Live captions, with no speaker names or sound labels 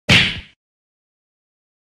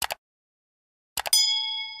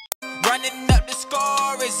the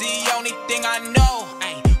score is the only thing I know.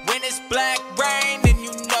 When it's black rain, then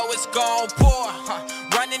you know it's gon' pour.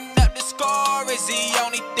 Running up the score is the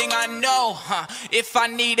only thing I know. If I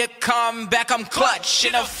need a comeback, I'm clutch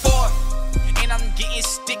in a fourth. And I'm getting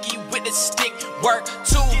sticky with the stick work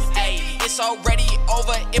too. It's already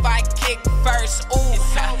over if I kick first. Ooh,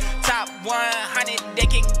 top 100, they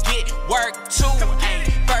can get work too.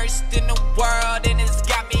 First in the world, and it's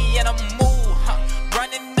got me in a mood.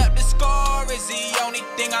 Running up the score is the only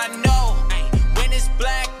thing I know. When it's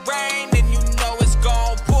black rain, then you know it's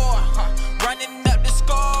gon' pour. Running up the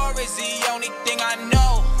score is the only thing I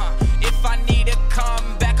know. If I need a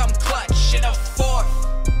comeback, I'm clutch in a fourth.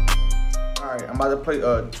 Alright, I'm about to play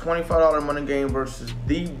a $25 money game versus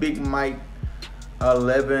the Big Mike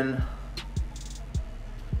 11-17.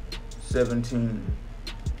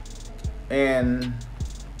 And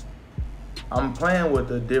I'm playing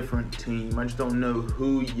with a different team. I just don't know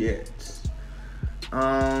who yet.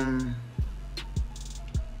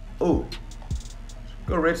 Oh,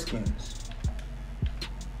 go Redskins.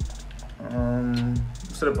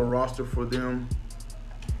 Set up a roster for them.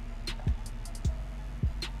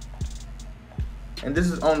 And this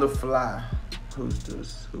is on the fly. Who's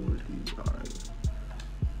this? Who is he? All right.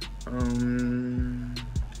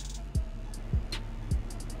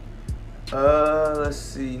 Let's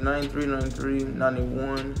see. 93, 93,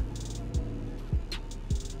 91.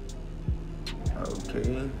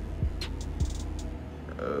 Okay.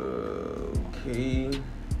 Okay.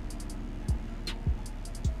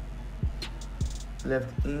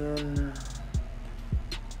 Left in.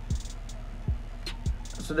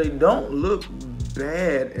 So they don't look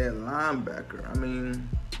bad at linebacker. I mean,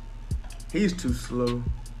 he's too slow.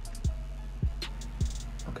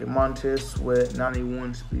 Okay, Montez Sweat,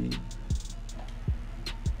 91 speed.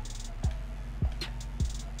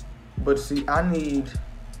 But see, I need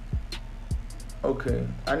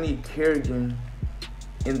Kerrigan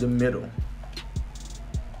in the middle.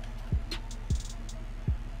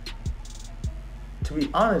 To be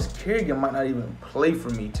honest, Kerrigan might not even play for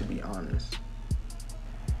me, to be honest.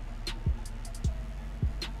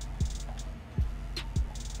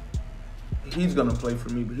 He's gonna play for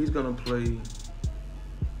me, but he's gonna play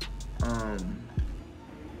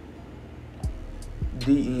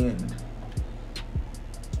D end.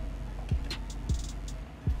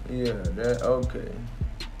 Yeah, that okay.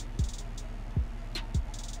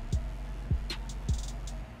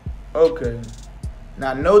 Okay.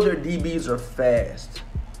 Now I know their DBs are fast.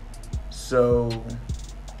 So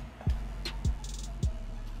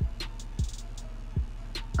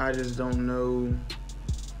I just don't know.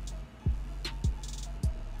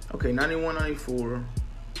 Okay, 91, 94.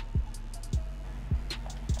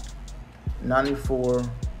 94.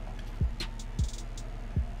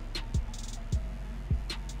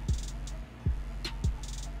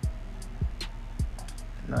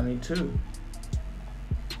 '92.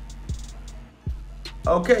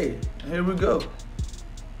 Okay, here we go.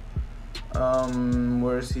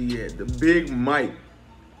 Where is he at? The Big Mike.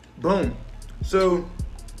 Boom. So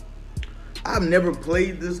I've never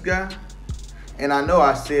played this guy, and I know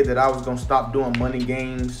I said that I was gonna stop doing money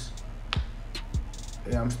games.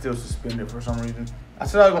 Yeah, I'm still suspended for some reason. I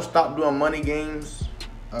said I was gonna stop doing money games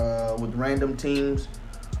with random teams.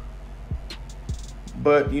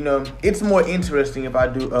 But, you know, it's more interesting if I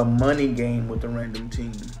do a money game with a random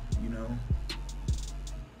team, you know.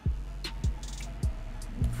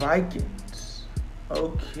 Vikings.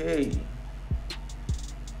 Okay.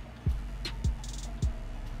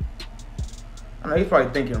 I know he's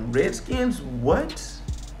probably thinking, Redskins? What?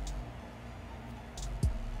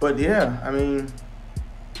 But, yeah, I mean,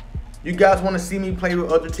 you guys want to see me play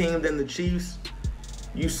with other teams than the Chiefs?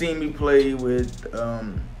 You see me play with...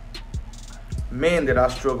 man, did I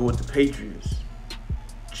struggle with the Patriots.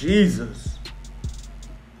 Jesus.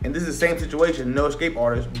 And this is the same situation, no escape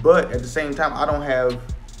artist, but at the same time, I don't have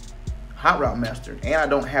Hot Route Master, and I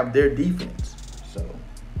don't have their defense. So,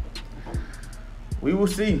 we will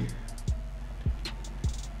see.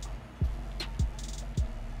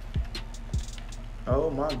 Oh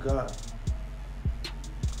my God.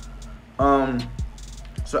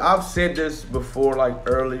 So I've said this before, like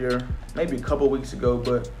earlier, maybe a couple weeks ago,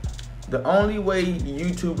 but the only way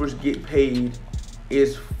YouTubers get paid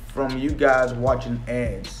is from you guys watching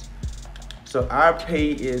ads. So our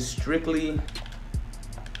pay is strictly,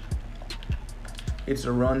 it's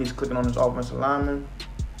a run. He's clicking on his offensive lineman.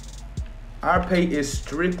 Our pay is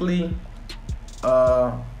strictly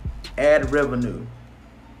ad revenue.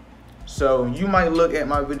 So you might look at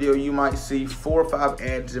my video, you might see 4 or 5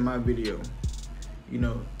 ads in my video. You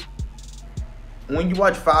know, when you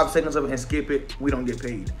watch 5 seconds of it and skip it, we don't get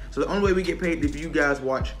paid. So the only way we get paid is if you guys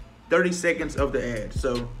watch 30 seconds of the ad.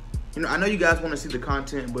 So, you know, I know you guys want to see the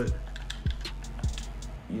content, but,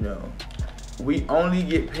 you know, we only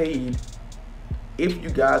get paid if you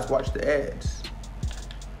guys watch the ads.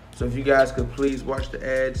 So if you guys could please watch the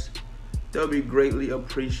ads, that would be greatly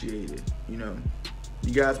appreciated. You know,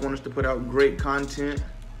 you guys want us to put out great content,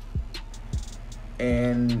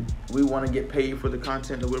 and we want to get paid for the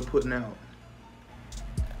content that we're putting out.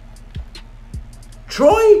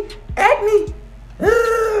 Troy Acme,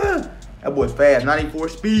 that boy's fast, 94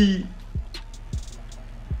 speed.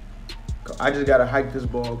 I just gotta hike this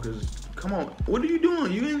ball, cause come on, what are you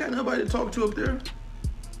doing? You ain't got nobody to talk to up there.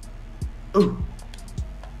 Ooh.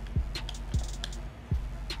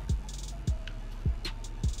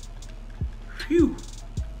 Phew.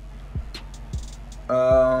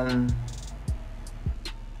 And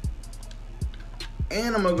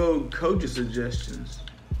I'm gonna go coach's suggestions.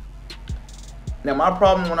 Now my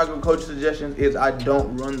problem when I go coach's suggestions is I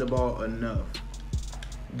don't run the ball enough.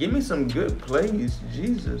 Give me some good plays,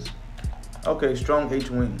 Jesus. Okay, strong H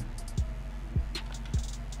wing.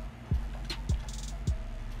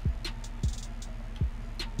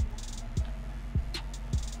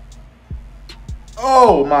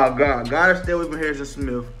 Oh my God, gotta stay away from Harrison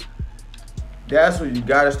Smith. That's what you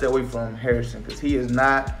gotta stay away from, Harrison, because he is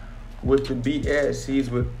not with the BS. He's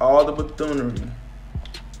with all the buffoonery.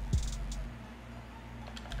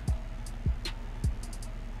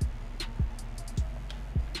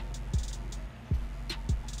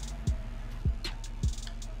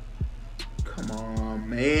 Come on,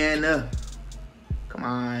 man. Come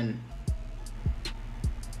on.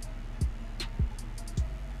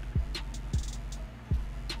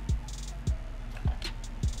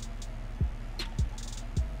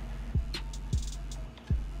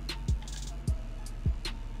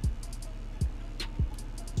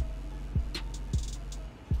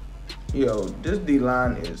 Yo, this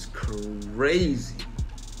D-line is crazy.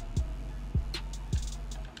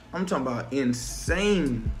 I'm talking about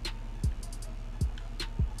insane.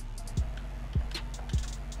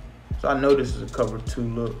 So I know this is a cover 2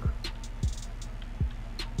 look.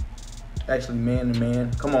 Actually, man to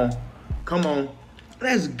man. Come on. Come on.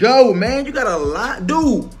 Let's go, man. You got a lot.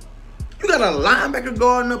 Dude, you got a linebacker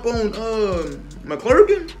guarding up on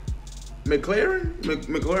McClurkin? McLaren.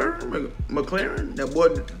 That boy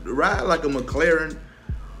ride like a McLaren.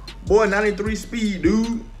 Boy, 93 speed,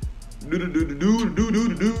 dude. And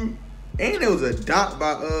there was a dot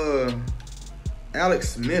by Alex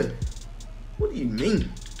Smith. What do you mean?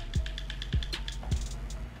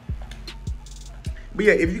 But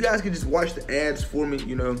yeah, if you guys could just watch the ads for me,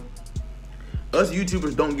 you know, us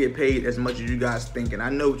YouTubers don't get paid as much as you guys think. And I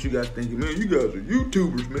know what you guys thinking, man. You guys are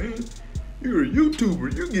YouTubers, man. You're a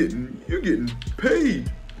YouTuber. You're getting paid.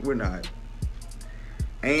 We're not.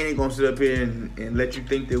 I ain't gonna sit up here and let you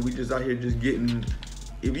think that we just out here just getting.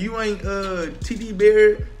 If you ain't TD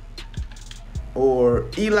Barrett or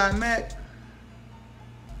Eli Mack,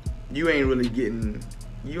 you ain't really getting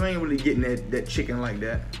that chicken like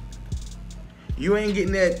that. You ain't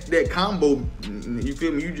getting that combo. You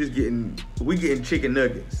feel me? We getting chicken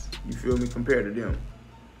nuggets. You feel me? Compared to them.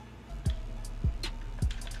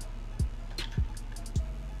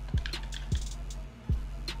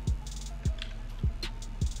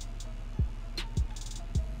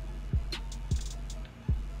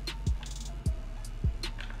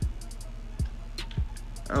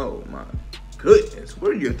 Oh my goodness,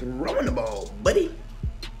 where are you throwing the ball, buddy?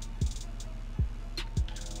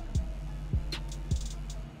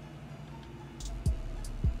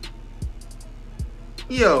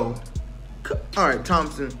 Yo, all right,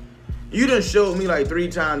 Thompson, you done showed me like 3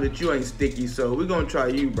 times that you ain't sticky, so we're gonna try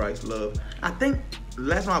you, Bryce Love. I think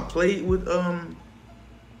last time I played with them,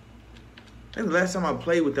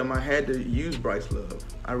 I had to use Bryce Love.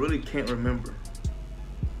 I really can't remember.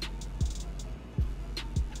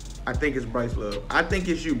 I think it's Bryce Love. I think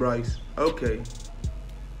it's you, Bryce. Okay.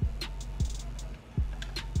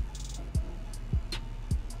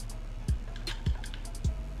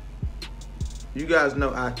 You guys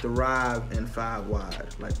know I thrive in 5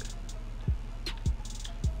 wide. Like,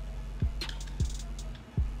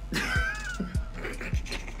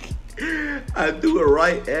 I threw it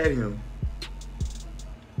right at him.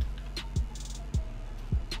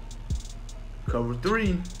 Cover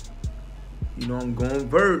 3. You know I'm going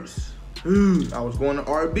verts. I was going to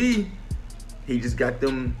RB. He just got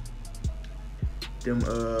them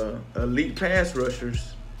elite pass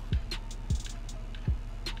rushers.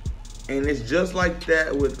 And it's just like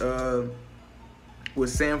that with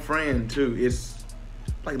San Fran too. It's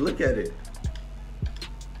like, look at it.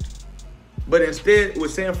 But instead,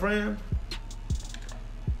 with San Fran,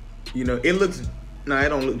 you know, it looks, no, it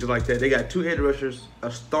don't look just like that. They got 2 edge rushers,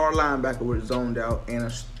 a star linebacker with zoned out, and a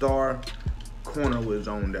star corner with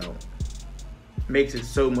zoned out. Makes it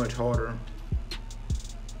so much harder.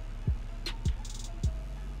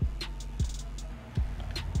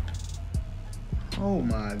 Oh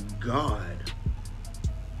my God.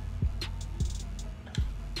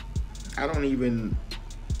 I don't even.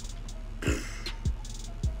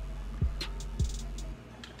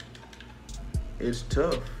 It's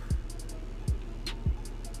tough.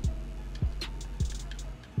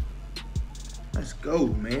 Let's go,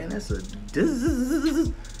 man. That's a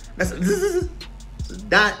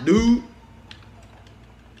dot, dude.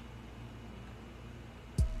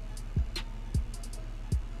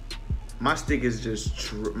 My stick is just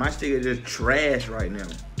trash right now.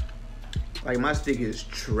 Like, my stick is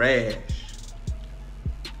trash.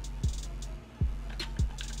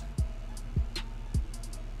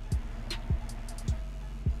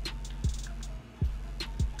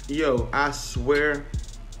 Yo, I swear.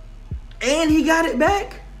 And he got it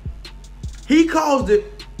back. He caused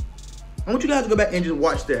it. I want you guys to go back and just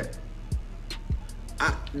watch that.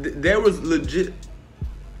 There was legit.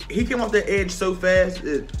 He came off that edge so fast.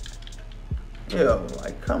 Yo,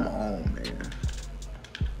 like, come on, man.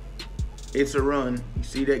 It's a run. You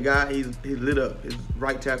see that guy? He's lit up. His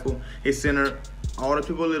right tackle, his center, all the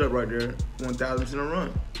people lit up right there. 1,000% a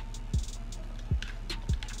run.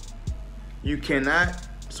 You cannot.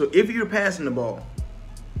 So if you're passing the ball,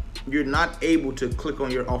 you're not able to click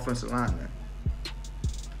on your offensive lineman.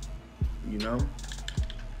 You know?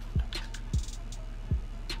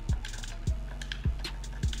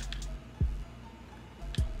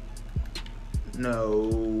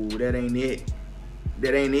 No, that ain't it.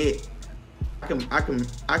 That ain't it. I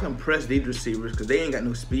can press these receivers because they ain't got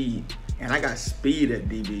no speed, and I got speed at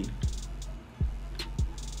DB.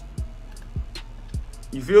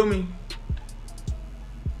 You feel me?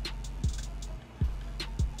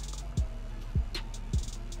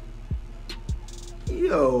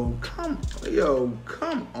 Yo,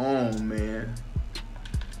 come on, man.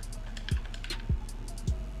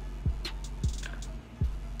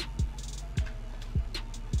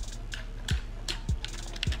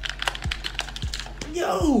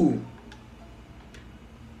 Yo.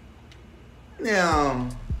 Now.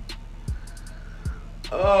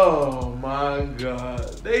 Oh my God.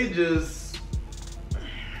 They just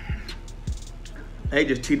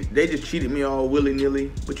cheated me all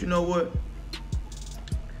willy-nilly. But you know what?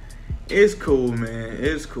 It's cool, man.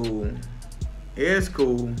 It's cool. It's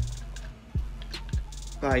cool.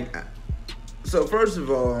 Like, so first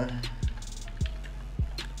of all,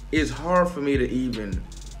 it's hard for me to even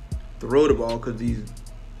throw the ball because these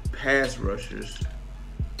pass rushers.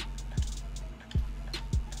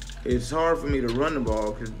 It's hard for me to run the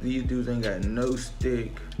ball because these dudes ain't got no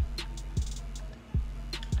stick.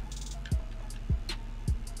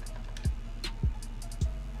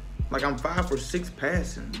 Like, I'm 5 for 6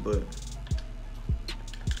 passing, but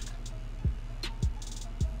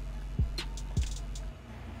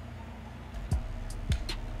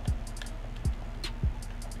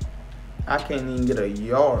I can't even get a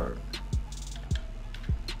yard.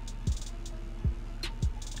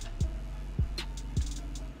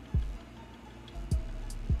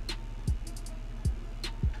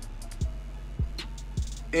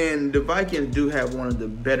 And the Vikings do have one of the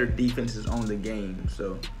better defenses on the game,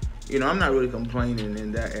 so you know, I'm not really complaining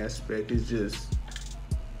in that aspect. It's just,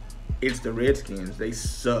 it's the Redskins. They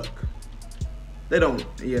suck.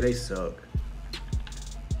 They suck.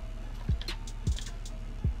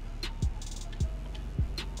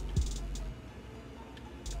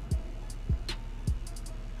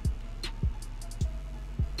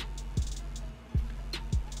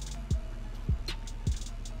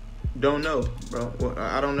 Don't know, bro. Well,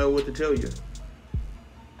 I don't know what to tell you.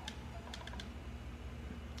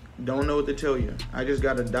 Don't know what to tell you. I just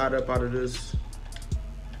got to dot up out of this.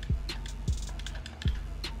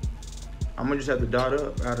 I'm going to just have to dot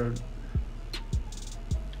up out of.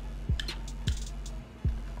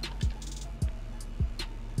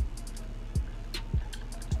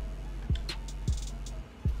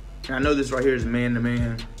 And I know this right here is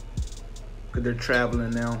man-to-man because they're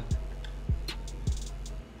traveling now.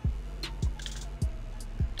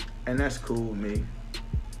 And that's cool with me.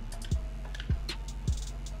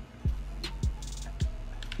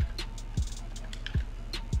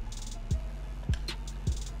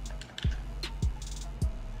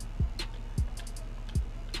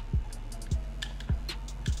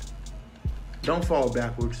 Don't fall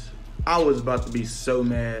backwards. I was about to be so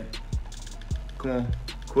mad. Come on.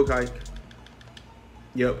 Quick hike.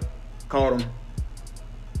 Yep. Caught him.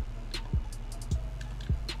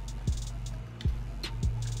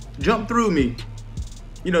 Jump through me.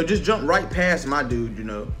 You know, just jump right past my dude, you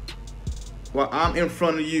know. While I'm in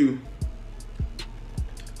front of you.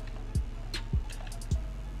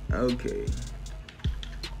 Okay.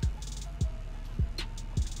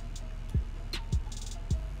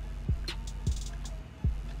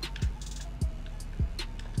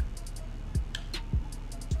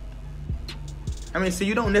 I mean, so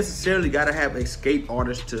you don't necessarily gotta have escape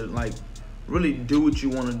artists to like really do what you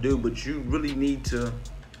want to do, but you really need to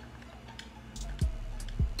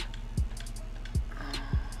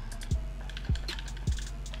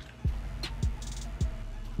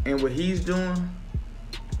and what he's doing.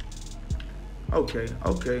 Okay,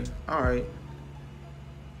 all right.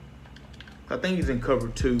 I think he's in cover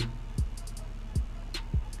 2.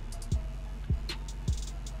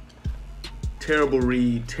 Terrible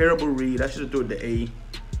read. I should have threw it to A.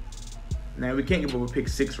 Now we can't give up a pick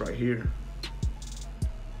 6 right here.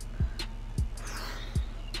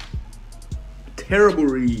 Terrible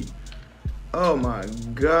read. Oh my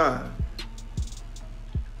God.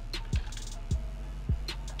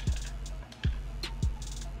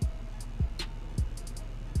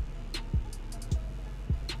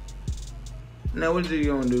 Now what is he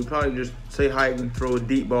gonna do? Probably just say hike and throw a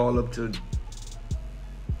deep ball up to.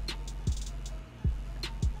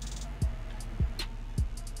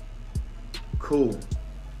 Cool.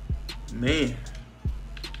 Man.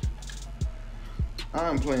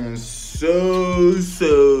 I'm playing so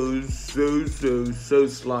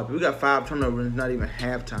sloppy. We got 5 turnovers and it's not even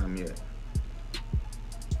halftime yet.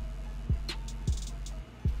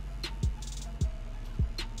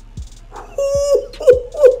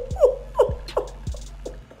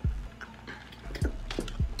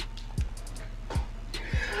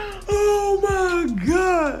 Oh my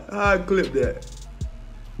God. I clipped that.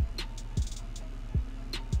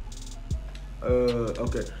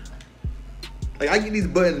 Okay. Like I get these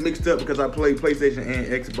buttons mixed up because I play PlayStation and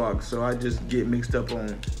Xbox, so I just get mixed up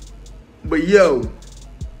on. But yo,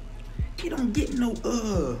 it don't get no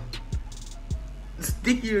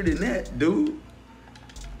stickier than that, dude.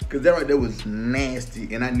 Cause that right there was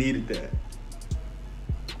nasty, and I needed that.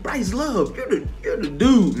 Bryce Love, you're the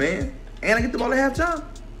dude, man. And I get the ball at halftime.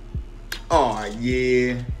 Oh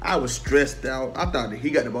yeah, I was stressed out. I thought that he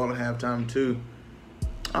got the ball at halftime too.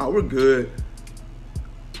 Oh, we're good.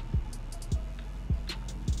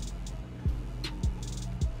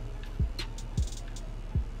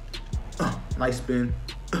 Nice spin.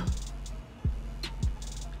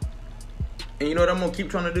 And you know what I'm gonna keep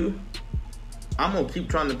trying to do? I'm gonna keep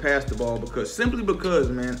trying to pass the ball simply because,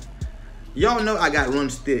 man, y'all know I got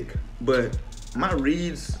run stick, but my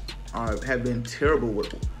reads have been terrible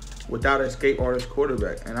without an escape artist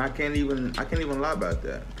quarterback, and I can't even lie about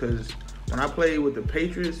that because when I played with the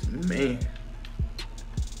Patriots, man.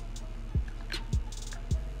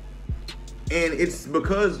 And it's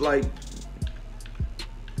because, like,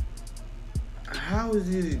 how is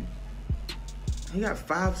he got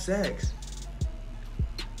 5 sacks.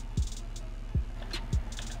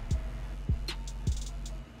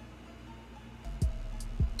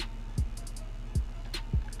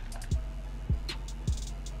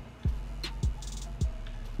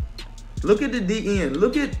 Look at the DN.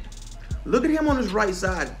 Look at him on his right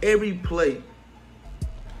side every play.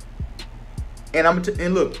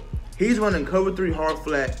 And look, he's running cover 3 hard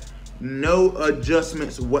flat, no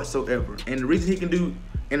adjustments whatsoever. And the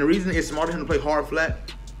reason it's smart for him to play hard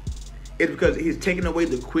flat is because he's taking away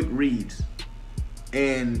the quick reads.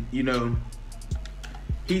 And you know,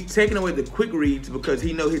 he's taking away the quick reads because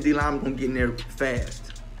he knows his D line is gonna get in there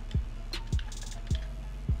fast.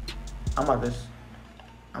 I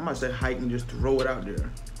might say hike and just throw it out there.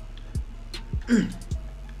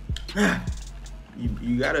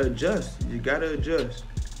 You gotta adjust. You gotta adjust.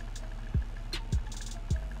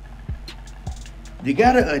 You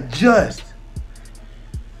gotta adjust.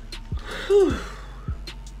 Whew.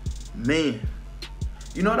 Man.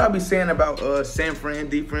 You know what I be saying about San Fran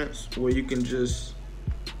defense, where you can just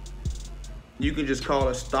call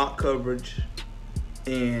a stock coverage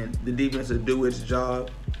and the defense will do its job.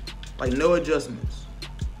 Like no adjustments.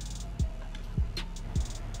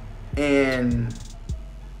 And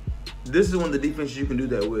this is one of the defenses you can do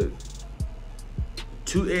that with.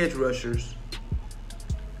 2 edge rushers.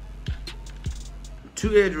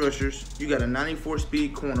 You got a 94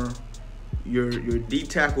 speed corner. Your D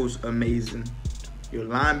tackle's amazing. Your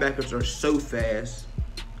linebackers are so fast.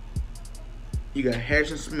 You got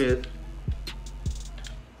Harrison Smith.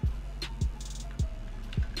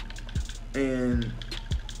 And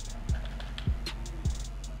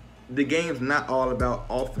the game's not all about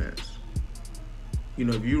offense. You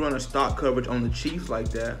know, if you run a stop coverage on the Chiefs like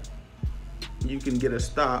that, you can get a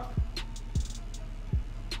stop.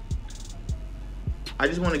 I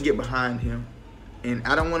just want to get behind him, and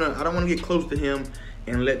I don't want to get close to him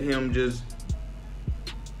and let him just,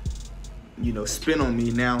 you know, spin on me.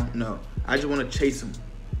 Now, no, I just want to chase him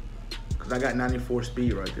because I got 94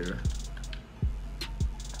 speed right there.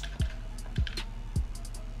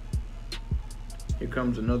 Here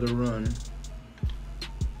comes another run.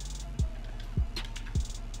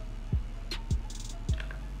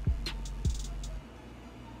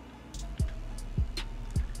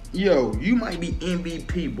 Yo, you might be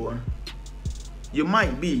MVP, boy. You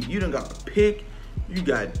might be. You done got a pick. You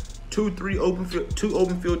got two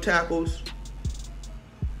open field tackles.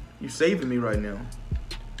 You saving me right now.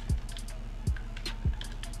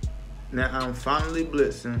 Now I'm finally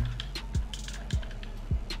blitzing.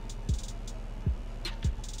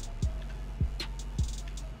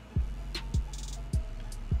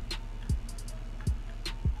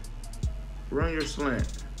 Run your slant.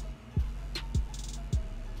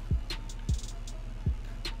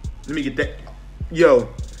 Let me get that.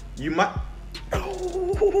 Yo, you might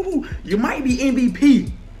be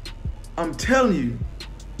MVP. I'm telling you.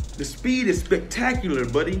 The speed is spectacular,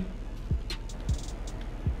 buddy.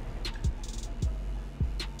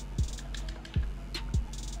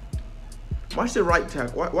 Watch the right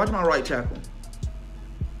tackle. Watch my right tackle.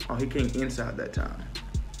 Oh, he came inside that time.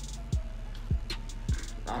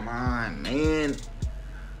 Come on, man.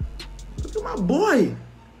 Look at my boy.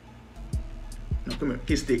 No, come here.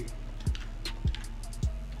 His stick.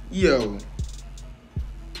 Yo.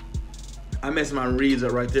 I messed my reads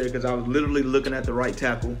up right there because I was literally looking at the right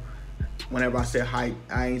tackle. Whenever I said height,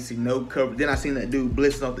 I ain't see no cover. Then I seen that dude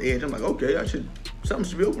blitzing off the edge. I'm like, okay, something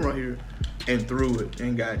should be open right here. And threw it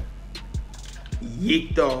and got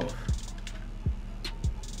yeeked off.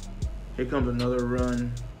 Here comes another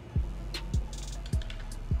run.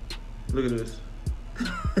 Look at this.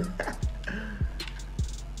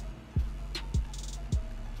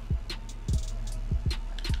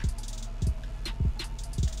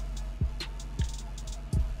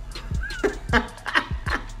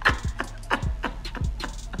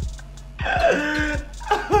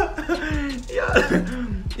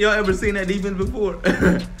 Y'all ever seen that defense before?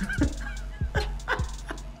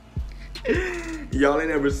 Y'all ain't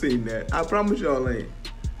ever seen that. I promise y'all ain't.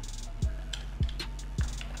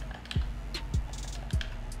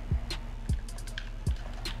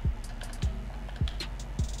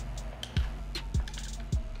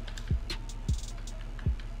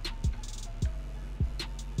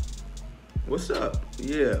 What's up?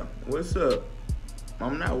 Yeah, what's up?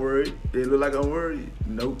 I'm not worried. They look like I'm worried.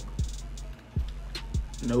 Nope.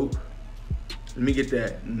 Nope. Let me get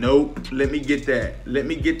that. Nope. Let me get that. Let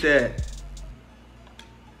me get that.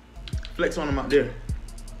 Flex on him out there.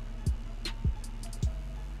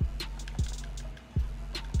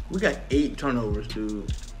 We got 8 turnovers,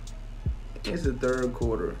 dude. It's the third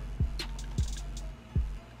quarter.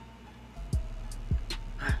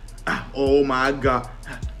 Oh my God.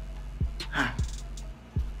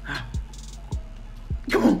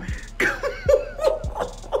 Come on.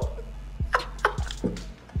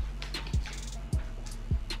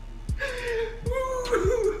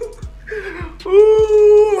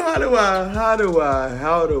 Ooh, how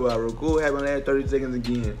do I record having last 30 seconds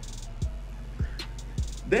again?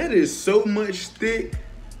 That is so much thick.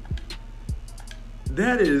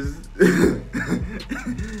 That is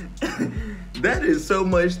that is so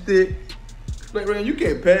much thick. Like, man, you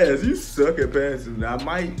can't pass. You suck at passing. I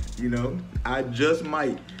might, you know, I just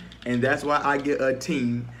might. And that's why I get a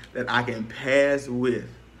team that I can pass with.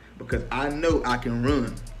 Because I know I can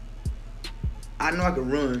run. I know I can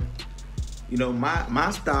run. You know,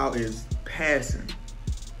 my style is passing.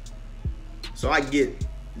 So I get,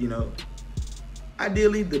 you know,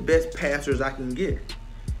 ideally the best passers I can get.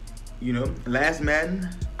 You know, last Madden,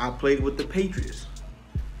 I played with the Patriots,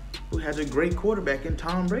 who has a great quarterback in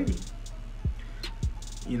Tom Brady.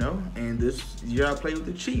 You know, and this year I played with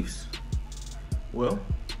the Chiefs. Well,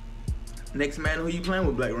 next Madden, who you playing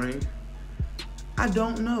with, Black Rain? I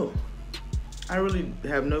don't know. I really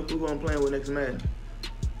have no clue who I'm playing with next Madden.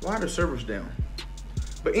 Why are the servers down?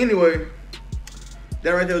 But anyway,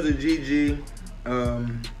 that right there was a GG.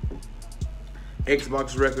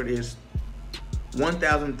 Xbox record is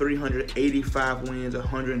 1,385 wins,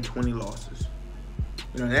 120 losses.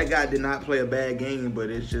 You know, that guy did not play a bad game, but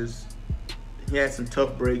it's just, he had some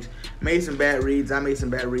tough breaks, made some bad reads. I made some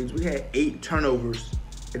bad reads. We had 8 turnovers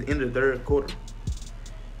at the end of the third quarter.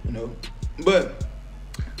 You know, but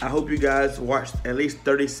I hope you guys watched at least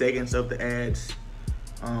 30 seconds of the ads.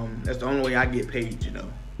 That's the only way I get paid, you know.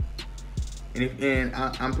 And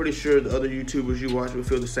I'm pretty sure the other YouTubers you watch will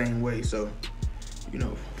feel the same way. So, you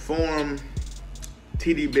know, Form,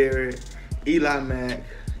 TD Barrett, Eli Mack,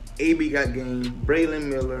 AB Got Game, Braylon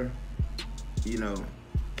Miller, you know,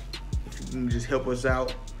 if you can just help us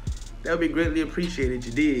out, that would be greatly appreciated.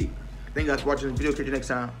 You dig? Thank you guys for watching this video. Catch you next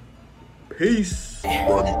time. Peace.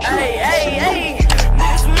 Hey, hey, hey.